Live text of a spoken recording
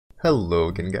Hello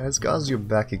again guys, you're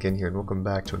back again here and welcome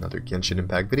back to another Genshin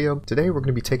Impact video. Today we're going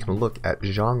to be taking a look at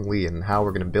Zhongli and how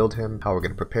we're going to build him, how we're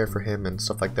going to prepare for him and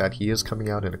stuff like that. He is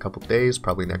coming out in a couple days,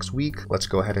 probably next week. Let's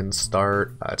go ahead and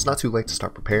start. It's not too late to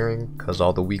start preparing because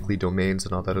all the weekly domains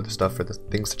and all that other stuff for the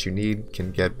things that you need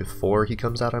can get before he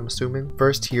comes out, I'm assuming.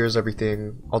 First, here's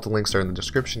everything. All the links are in the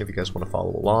description if you guys want to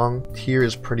follow along. Here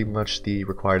is pretty much the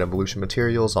required evolution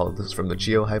materials. All of this is from the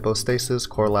Geo Hypostasis,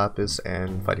 Core Lapis,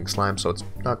 and Fighting Slime, so it's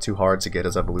not too hard to get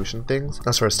his evolution things.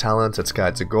 As for his talents, it's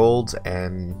Guides to Gold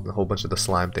and a whole bunch of the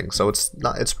slime things, so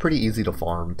it's pretty easy to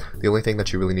farm. The only thing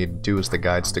that you really need to do is the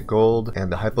Guides to Gold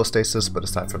and the Hypostasis, but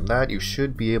aside from that, you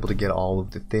should be able to get all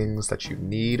of the things that you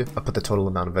need. I'll put the total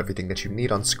amount of everything that you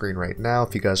need on screen right now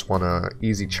if you guys want an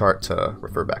easy chart to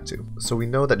refer back to. So we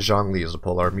know that Zhongli is a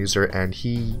Polearm user and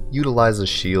he utilizes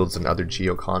shields and other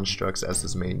geo constructs as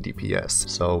his main DPS.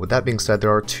 So with that being said,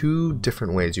 there are two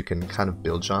different ways you can kind of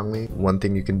build Zhongli. One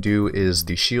thing you can do is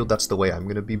the shield. That's the way I'm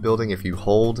going to be building. If you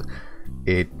hold,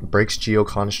 it breaks geo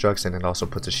constructs and it also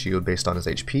puts a shield based on his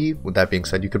HP. With that being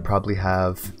said, you could probably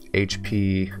have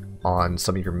HP on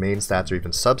some of your main stats or even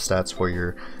substats for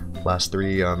your last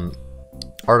three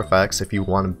artifacts if you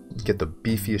want to get the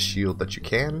beefiest shield that you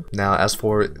can. Now as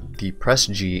for the press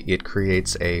G, it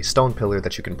creates a stone pillar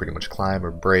that you can pretty much climb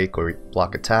or break or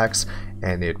block attacks,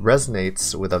 and it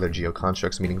resonates with other geo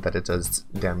constructs, meaning that it does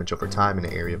damage over time in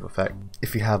an area of effect.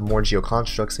 If you have more geo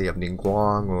constructs, say you have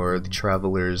Ningguang or the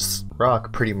Traveler's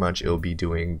Rock, pretty much it'll be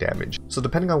doing damage. So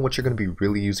depending on what you're going to be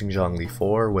really using Zhongli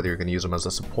for, whether you're going to use him as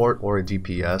a support or a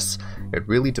DPS, it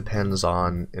really depends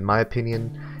on, in my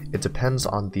opinion, it depends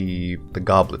on the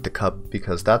goblet, the cup,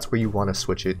 because that's where you want to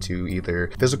switch it to either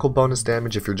physical bonus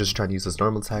damage if you're just trying to use his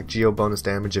normal attack, geo bonus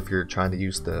damage if you're trying to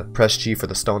use the press G for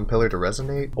the stone pillar to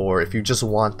resonate, or if you just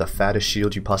want the fattest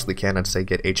shield you possibly can, I'd say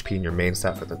get HP in your main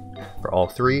stat for all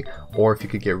three, or if you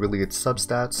could get really good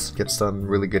substats, get some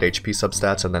really good HP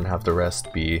substats and then have the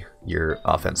rest be your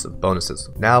offensive bonuses.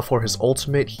 Now for his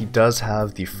ultimate, he does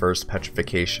have the first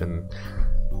petrification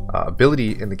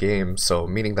ability in the game, so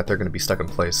meaning that they're going to be stuck in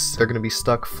place. They're going to be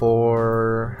stuck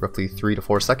for roughly 3 to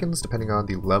 4 seconds depending on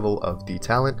the level of the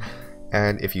talent,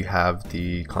 and if you have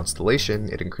the constellation,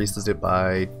 it increases it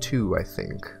by 2, I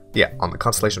think. Yeah, on the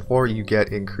Constellation 4, you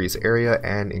get increased area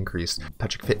and increased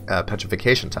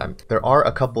petrification time. There are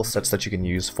a couple sets that you can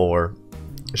use for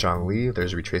Zhongli.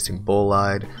 There's Retracing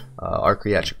Bolide,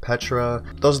 Archaeatric Petra.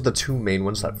 Those are the two main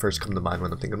ones that first come to mind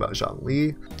when I'm thinking about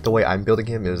Zhongli. The way I'm building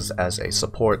him is as a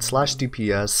support slash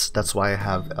DPS. That's why I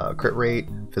have crit rate,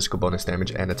 physical bonus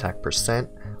damage, and attack percent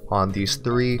on these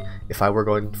three. If I were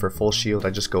going for full shield,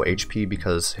 I just go HP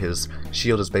because his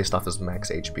shield is based off his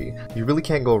max HP. You really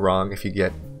can't go wrong if you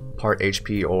get part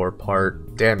HP or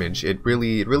part damage. It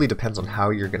really depends on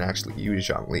how you're going to actually use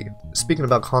Zhongli. Speaking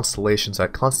about constellations,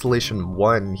 at Constellation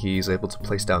 1 he's able to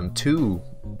place down 2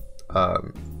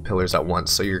 pillars at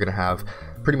once, so you're going to have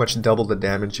pretty much double the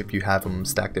damage if you have him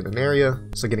stacked in an area.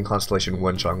 So getting Constellation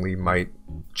 1 Zhongli might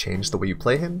change the way you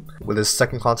play him. With his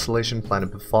second constellation,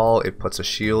 Planet Befall, it puts a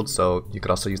shield, so you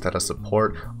could also use that as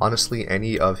support. Honestly,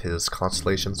 any of his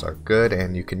constellations are good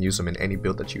and you can use them in any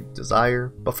build that you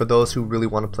desire, but for those who really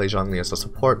want to play Zhongli as a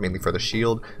support, mainly for the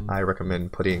shield, I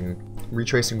recommend putting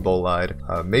Retracing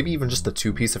Bolide, maybe even just the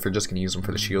 2-piece if you're just going to use them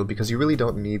for the shield, because you really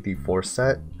don't need the 4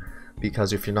 set.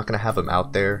 Because if you're not going to have him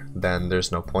out there, then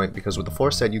there's no point, because with the 4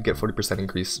 set you get 40%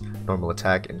 increase normal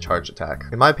attack and charge attack.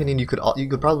 In my opinion, you could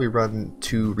probably run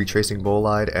 2 Retracing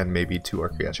Bolide and maybe 2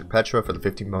 Archaeatric Petra for the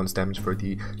 15 bonus damage for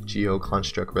the Geo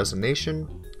Construct Resonation,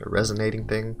 or resonating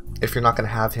thing. If you're not going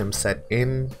to have him set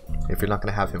in, if you're not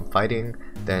going to have him fighting,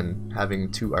 then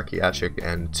having 2 Archaeatric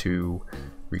and 2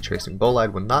 Retracing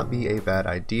Bolide would not be a bad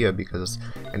idea, because,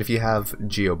 and if you have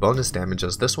geo bonus damage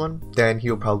as this one, then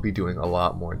he'll probably be doing a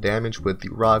lot more damage with the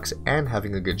rocks and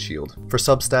having a good shield. For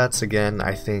substats, again,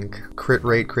 I think crit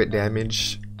rate, crit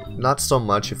damage, not so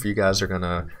much if you guys are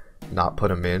gonna not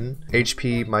put him in.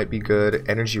 HP might be good.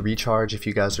 Energy recharge, if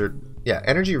you guys are, yeah,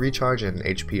 energy recharge and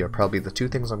HP are probably the 2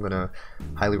 things I'm gonna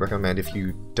highly recommend if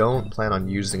you don't plan on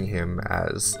using him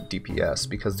as DPS,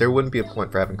 because there wouldn't be a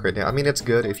point for having crit damage. I mean, it's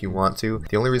good if you want to.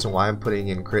 The only reason why I'm putting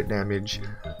in crit damage,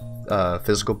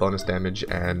 physical bonus damage,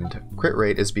 and crit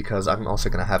rate is because I'm also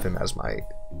gonna have him as my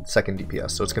second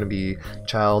DPS, so it's going to be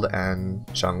Child and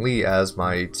Zhongli as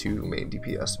my 2 main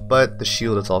DPS, but the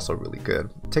shield is also really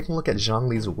good. Taking a look at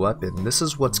Zhongli's weapon, this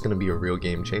is what's going to be a real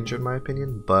game changer in my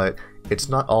opinion, but it's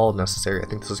not all necessary. I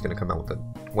think this is going to come out with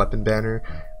a weapon banner.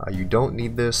 You don't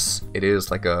need this. It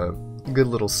is like a good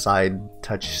little side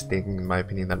touch thing in my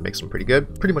opinion that makes him pretty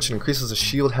good. Pretty much increases his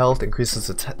shield health, increases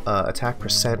attack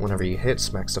percent whenever he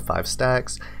hits, max to 5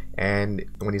 stacks, and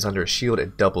when he's under a shield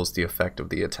it doubles the effect of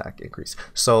the attack increase.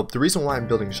 So the reason why I'm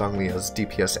building Zhongli as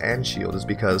DPS and shield is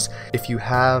because if you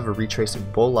have a retracing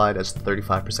bolide as the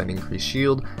 35% increased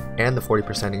shield and the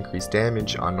 40% increased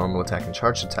damage on normal attack and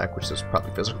charged attack, which is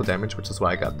probably physical damage, which is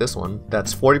why I got this one,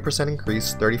 that's 40%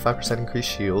 increase, 35% increased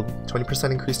shield,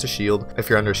 20% increase to shield if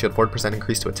you're under a shield, 40%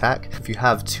 increase to attack. If you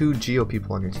have 2 Geo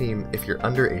people on your team, if you're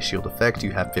under a shield effect,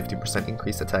 you have 50%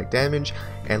 increased attack damage,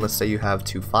 and let's say you have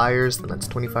 2 fires, then that's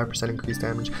 25% increased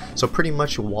damage. So pretty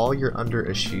much while you're under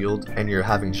a shield and you're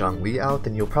having Zhongli out,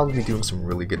 then you'll probably be doing some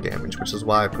really good damage, which is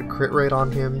why I put crit rate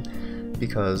on him,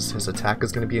 because his attack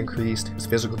is going to be increased, his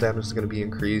physical damage is going to be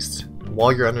increased.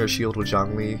 While you're under a shield with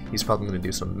Zhongli, he's probably going to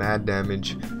do some mad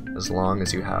damage as long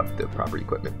as you have the proper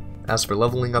equipment. As for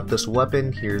leveling up this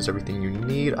weapon, here's everything you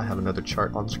need. I have another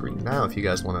chart on screen now if you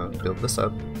guys want to build this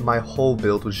up. My whole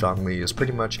build with Zhongli is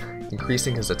pretty much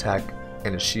increasing his attack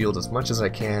and his shield as much as I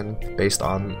can based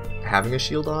on having a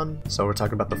shield on. So we're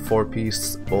talking about the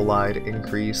 4-piece bolide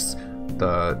increase,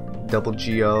 the double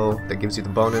Geo that gives you the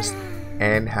bonus,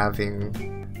 and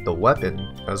having the weapon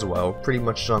as well. Pretty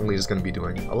much Zhongli is going to be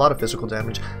doing a lot of physical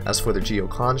damage. As for the Geo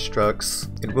constructs,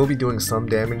 it will be doing some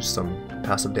damage, some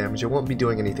passive damage. It won't be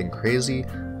doing anything crazy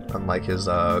unlike his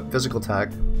physical attack,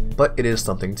 but it is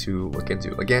something to look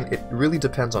into. Again, it really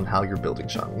depends on how you're building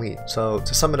Zhongli. So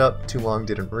to sum it up, too long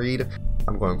didn't read,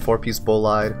 I'm going 4-piece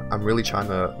bolide. I'm really trying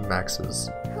to max his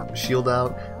shield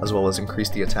out, as well as increase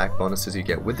the attack bonuses you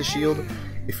get with the shield.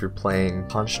 If you're playing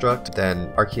Construct,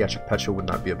 then Archaeatric Petra would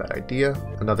not be a bad idea.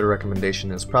 Another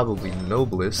recommendation is probably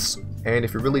Noblesse. And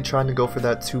if you're really trying to go for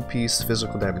that 2-piece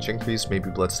physical damage increase, maybe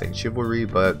Bloodstained Chivalry,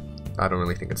 but I don't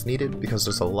really think it's needed because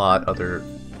there's a lot other.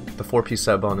 The 4-piece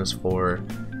set bonus for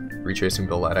Retracing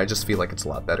Bolide, I just feel like it's a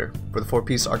lot better. For the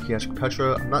 4-piece Archaeatric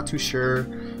Petra, I'm not too sure.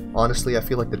 Honestly, I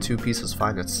feel like the 2-piece is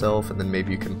fine itself, and then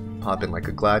maybe you can pop in like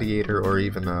a Gladiator or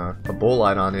even a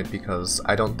Bolide on it, because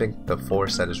I don't think the 4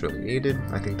 set is really needed.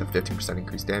 I think the 15%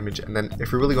 increased damage, and then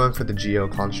if you're really going for the Geo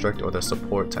Construct or the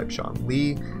support type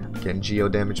Zhongli, again, Geo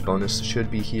damage bonus should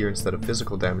be here instead of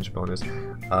physical damage bonus.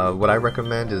 What I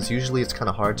recommend is usually it's kind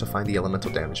of hard to find the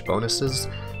elemental damage bonuses.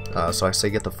 So I say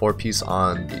get the 4-piece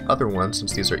on the other one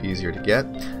since these are easier to get,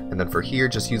 and then for here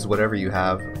just use whatever you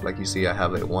have. Like you see, I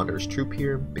have a Wanderer's Troop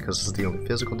here because this is the only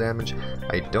physical damage.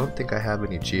 I don't think I have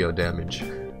any Geo damage,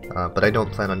 but I don't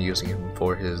plan on using him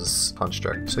for his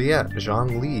construct. So yeah,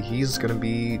 Zhongli, he's gonna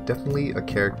be definitely a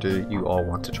character you all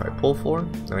want to try pull for.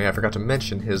 Oh yeah, I forgot to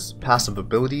mention his passive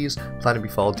abilities. Plan to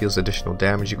Befall deals additional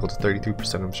damage equal to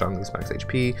 33% of Zhongli's max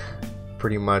HP.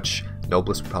 Pretty much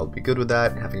Noblesse would probably be good with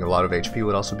that. Having a lot of HP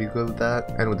would also be good with that.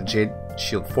 And with the Jade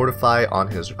Shield Fortify on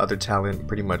his other talent,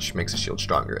 pretty much makes his shield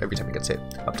stronger every time he gets hit,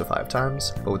 up to 5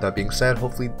 times. But with that being said,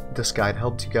 hopefully this guide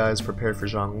helped you guys prepare for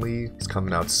Zhongli. He's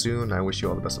coming out soon. I wish you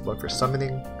all the best of luck for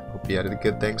summoning. Hope you had a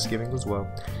good Thanksgiving as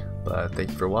well. But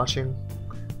thank you for watching,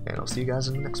 and I'll see you guys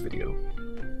in the next video.